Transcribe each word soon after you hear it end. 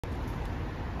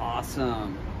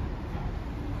Awesome.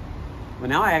 Well,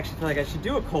 now I actually feel like I should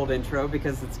do a cold intro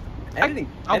because it's editing.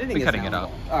 I'll editing be is cutting now it up.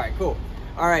 involved. All right, cool.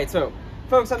 All right, so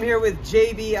folks, I'm here with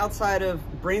JB outside of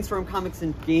Brainstorm Comics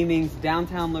and Gaming's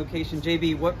downtown location.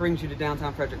 JB, what brings you to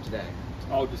downtown Frederick today?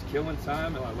 Oh, just killing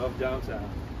time, and I love downtown.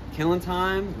 Killing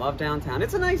time, love downtown.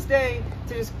 It's a nice day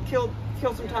to just kill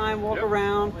some time, walk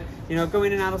around, you know, go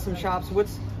in and out of some shops.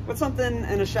 What's something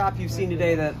in a shop you've seen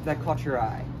today that caught your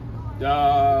eye?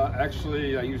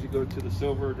 Actually, I usually go to the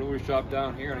silver jewelry shop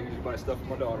down here, and I usually buy stuff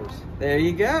for my daughters. There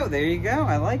you go. There you go.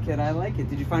 I like it. I like it.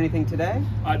 Did you find anything today?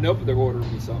 Nope, they're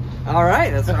ordering me something. All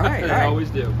right. That's all right. They always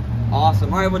do.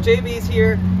 Awesome. All right. Well, JB's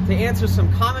here to answer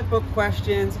some comic book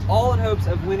questions, all in hopes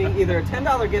of winning either a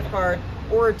 $10 gift card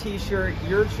or a T-shirt,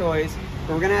 your choice.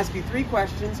 But we're going to ask you 3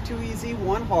 questions, 2 easy,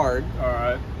 1 hard. All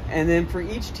right. And then for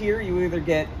each tier, you either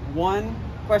get 1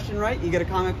 question right, you get a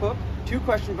comic book. 2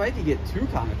 questions right, you get 2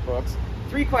 comic books.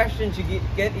 3 questions, you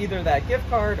get either that gift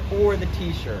card or the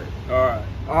T-shirt. All right.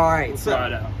 All right. We'll So try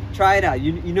it out. Try it out.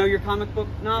 You know your comic book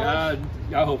knowledge?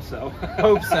 I hope so.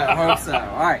 Hope so. Hope so.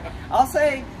 All right. I'll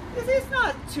say it's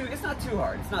not too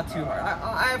hard. It's not too hard.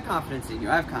 I have confidence in you.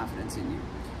 I have confidence in you.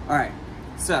 All right.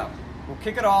 So we'll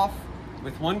kick it off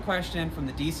with 1 question from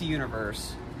the DC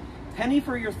universe. Penny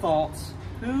for your thoughts.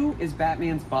 Who is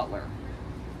Batman's butler?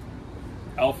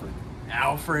 Alfred.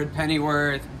 Alfred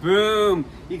Pennyworth. Boom.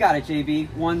 You got it,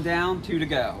 JB. 1 down, 2 to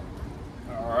go.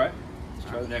 All right. Let's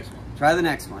try the next one. Try the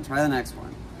next one. Try the next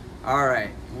one. All right.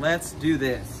 Let's do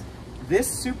this.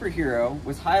 This superhero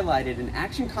was highlighted in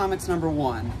Action Comics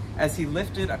 #1 as he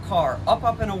lifted a car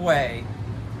up, and away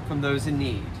from those in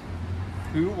need.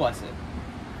 Who was it?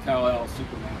 Kal-El,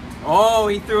 Superman. Oh,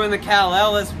 he threw in the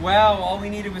Kal-El as well. All we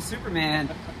needed was Superman.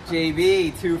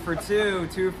 JB, 2 for 2.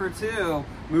 2 for 2.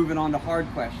 Moving on to hard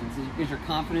questions. Is your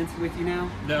confidence with you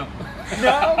now? No.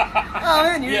 No? Oh,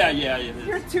 man.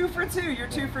 You're 2 for 2. You're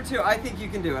 2 for 2. I think you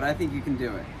can do it. I think you can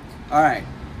do it. All right.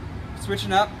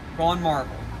 Switching up, going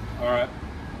Marvel. All right.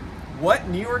 What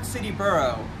New York City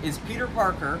borough is Peter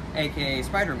Parker, aka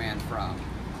Spider-Man, from?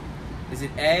 Is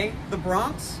it A, the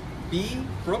Bronx, B,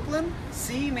 Brooklyn,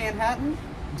 C, Manhattan,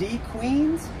 D,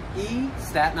 Queens, E,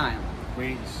 Staten Island?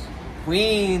 Queens.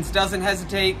 Queens, doesn't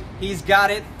hesitate. He's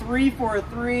got it. 3 for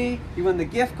 3. You win the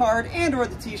gift card and or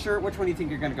the T-shirt. Which one do you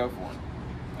think you're going to go for?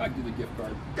 I do the gift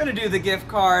card. Gonna do the gift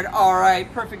card. All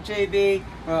right, perfect, JB.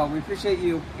 Well, we appreciate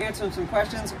you answering some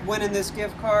questions, winning this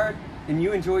gift card, and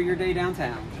you enjoy your day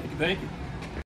downtown. Thank you.